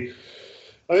suddenly,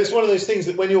 it's one of those things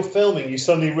that when you're filming, you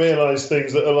suddenly realise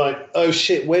things that are like, oh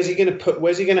shit, where's he going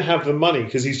to have the money?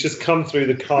 Because he's just come through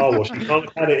the car wash. He can't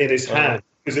have it in his hand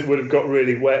because it would have got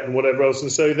really wet and whatever else.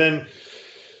 And so then,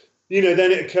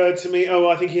 then it occurred to me,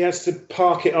 I think he has to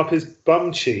park it up his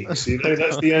bum cheeks.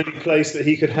 That's the only place that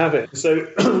he could have it. So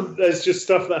there's just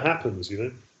stuff that happens,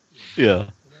 Yeah.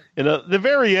 And the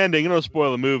very ending, I don't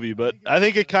spoil the movie, but I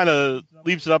think it kind of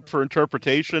leaves it up for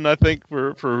interpretation, I think,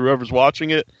 for whoever's watching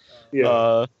it.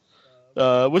 Yeah.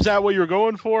 Was that what you were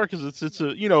going for? Because it's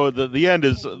the end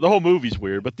is, the whole movie's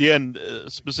weird, but the end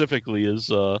specifically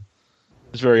is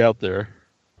very out there.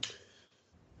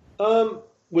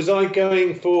 Was I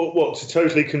going for what, to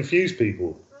totally confuse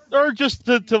people? Or just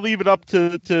to leave it up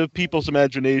to people's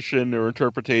imagination or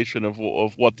interpretation of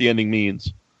what the ending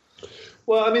means?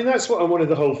 Well, I mean, that's what I wanted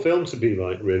the whole film to be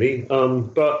like, really.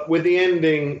 But with the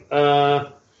ending,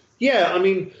 I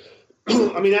mean,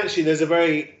 actually, there's a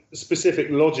very specific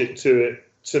logic to it,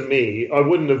 to me. I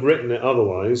wouldn't have written it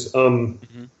otherwise.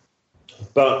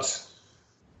 But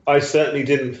I certainly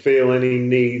didn't feel any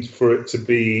need for it to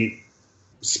be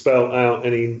spelt out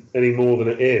any more than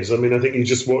it is. I mean, I think you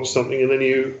just watch something and then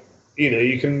you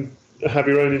can have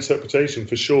your own interpretation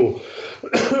for sure.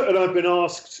 And I've been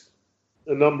asked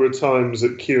a number of times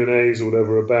at Q&As or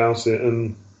whatever about it,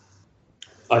 and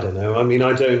I don't know. I mean,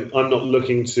 I don't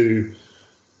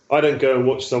go and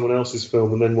watch someone else's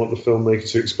film and then want the filmmaker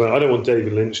to explain. I don't want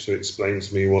David Lynch to explain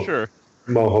to me what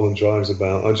Mulholland Drive's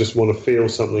about. I just want to feel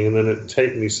something and then it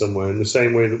take me somewhere. In the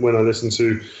same way that when I listen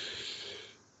to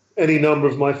any number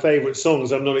of my favourite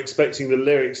songs, I'm not expecting the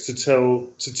lyrics to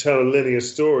tell a linear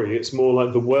story. It's more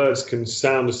like the words can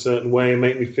sound a certain way and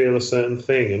make me feel a certain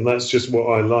thing, and that's just what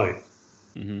I like.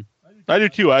 Mm-hmm. I do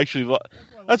too. Actually,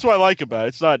 that's what I like about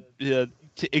it.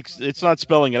 It's not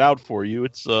spelling it out for you.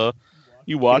 It's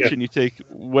you watch and you take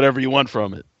whatever you want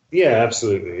from it. Yeah,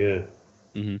 absolutely. Yeah.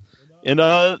 Mm-hmm.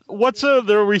 And what's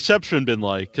the reception been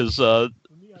like? Because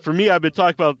for me, I've been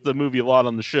talking about the movie a lot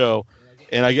on the show.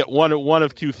 And I get one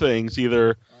of two things: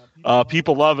 either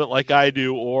people love it like I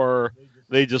do, or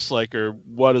they just like, or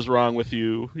what is wrong with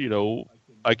you?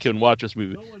 I can watch this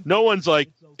movie. No one's like,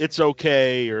 it's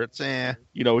okay, or it's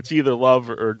it's either love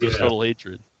or just total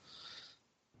hatred.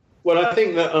 Well, I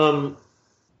think that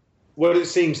what it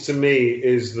seems to me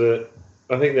is that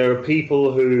I think there are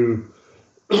people who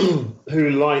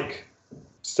like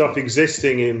stuff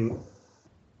existing in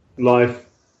life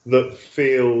that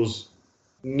feels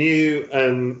new,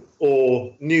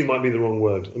 or new might be the wrong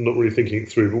word. I'm not really thinking it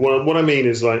through. But what I mean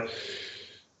is, like,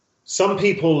 some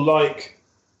people like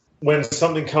when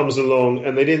something comes along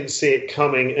and they didn't see it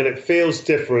coming and it feels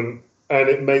different and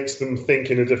it makes them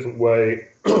think in a different way.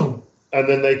 And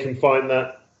then they can find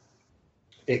that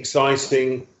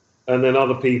exciting. And then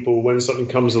other people, when something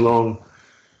comes along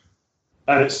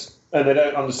and they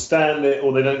don't understand it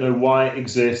or they don't know why it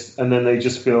exists, and then they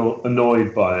just feel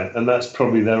annoyed by it. And that's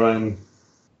probably their own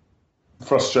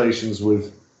frustrations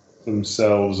with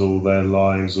themselves or their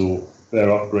lives or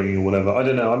their upbringing or whatever. I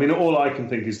don't know. I mean, all I can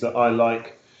think is that I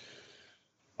like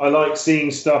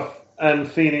seeing stuff and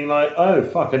feeling like, oh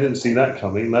fuck, I didn't see that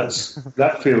coming.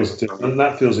 That feels different.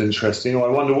 That feels interesting. Or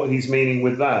I wonder what he's meaning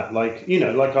with that. Like,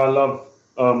 like I love.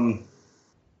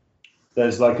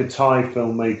 There's like a Thai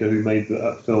filmmaker who made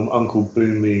that film Uncle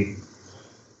Boomy.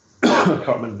 I can't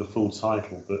remember the full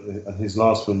title, but his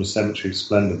last film was Cemetery of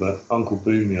Splendor. But Uncle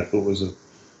Boomy, I thought was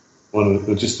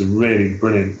just a really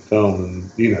brilliant film,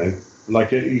 and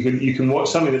like you can watch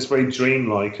something that's very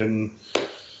dreamlike and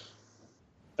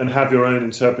have your own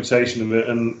interpretation of it.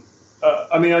 And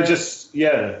I mean, I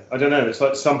don't know. It's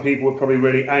like some people were probably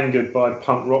really angered by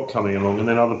punk rock coming along, and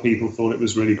then other people thought it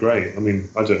was really great. I mean,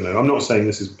 I don't know. I'm not saying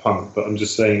this is punk, but I'm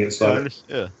just saying it's like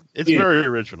it's very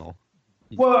original.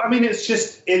 Well, I mean, it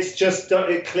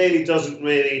clearly doesn't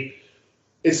really.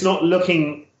 It's not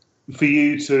looking for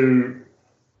you to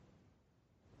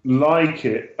like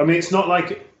it. I mean, it's not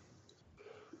like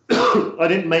I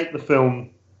didn't make the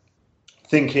film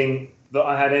thinking that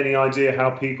I had any idea how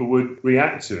people would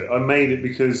react to it. I made it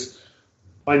because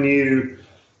I knew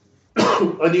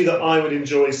that I would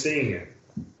enjoy seeing it,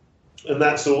 and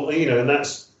that's all. And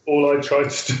that's all I tried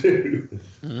to do.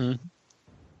 Mm-hmm.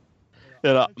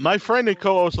 And my friend and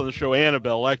co-host on the show,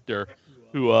 Annabelle Lecter,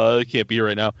 who can't be here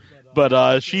right now,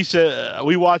 but she said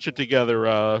we watched it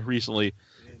together recently,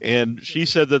 and she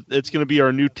said that it's going to be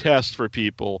our new test for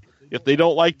people. If they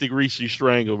don't like the Greasy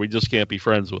Strangler, we just can't be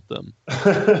friends with them.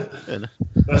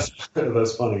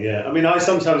 That's funny, yeah. I mean, I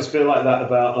sometimes feel like that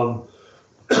about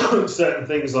certain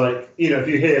things, like, if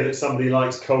you hear that somebody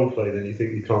likes Coldplay, then you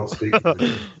think you can't speak to them.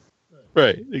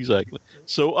 Right, exactly.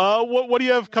 So what do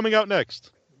you have coming out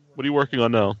next? What are you working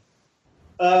on now?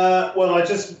 Well, I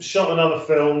just shot another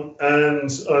film,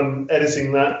 and I'm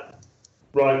editing that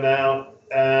right now.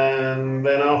 And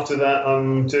then after that,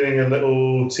 I'm doing a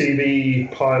little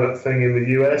TV pilot thing in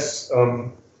the US,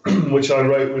 which I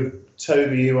wrote with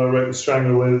Toby, who I wrote the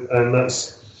Strangler with, and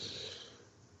that's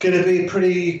going to be a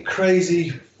pretty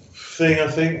crazy thing,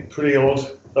 I think, pretty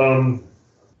odd. I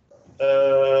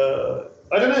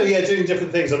don't know, doing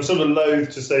different things. I'm sort of loath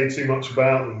to say too much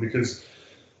about them because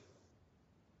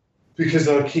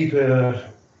I keep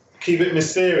it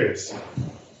mysterious.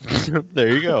 There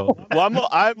you go. Well,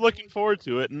 I'm looking forward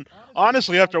to it, and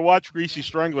honestly, after I watched Greasy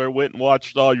Strangler, I went and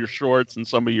watched all your shorts and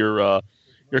some of your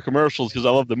commercials because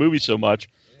I love the movie so much.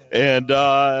 And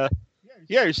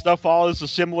your stuff all is a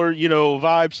similar,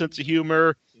 vibe, sense of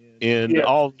humor, and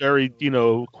all very,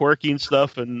 quirky and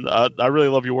stuff. And I really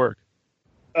love your work.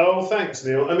 Oh, thanks,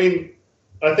 Neil. I mean,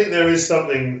 I think there is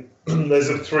something. There's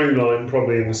a through line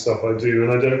probably in the stuff I do,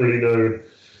 and I don't know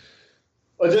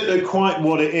quite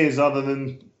what it is, other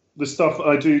than the stuff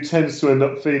I do tends to end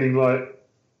up feeling like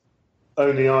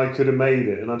only I could have made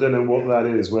it, and I don't know what that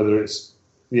is. Whether it's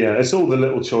all the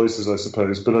little choices, I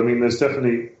suppose. But I mean, there's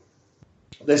definitely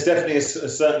a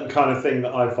certain kind of thing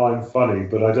that I find funny,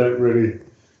 but I don't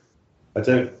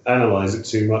analyze it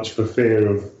too much for fear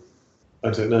of,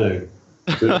 I don't know,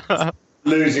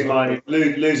 losing my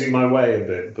way a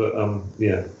bit. But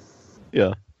yeah.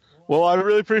 Well, I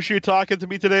really appreciate you talking to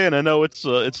me today, and I know it's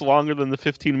longer than the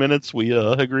 15 minutes we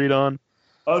agreed on.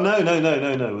 Oh no!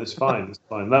 It's fine. It's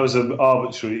fine. That was an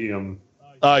arbitrary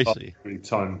I see.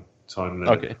 Time limit.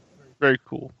 Okay, very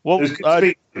cool. Well, it was good to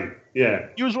speak to you. Yeah,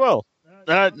 you as well.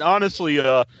 Honestly,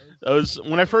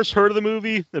 when I first heard of the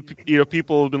movie,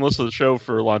 people have been listening to the show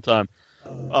for a long time.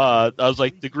 I was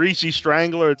like, the Greasy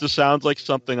Strangler. It just sounds like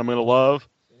something I'm gonna love,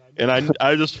 and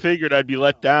I just figured I'd be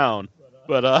let down,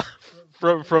 but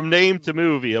From name to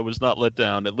movie, I was not let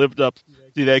down. It lived up to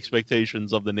the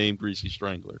expectations of the name Greasy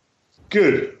Strangler.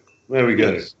 Good. There we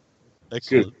go. Yes.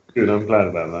 Excellent. Good. I'm glad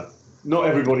about that. Not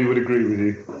everybody would agree with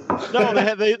you.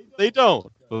 No, they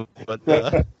don't.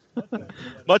 But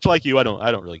much like you, I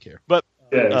don't really care. But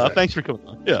thanks for coming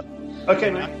on. Yeah.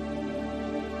 Okay, mate.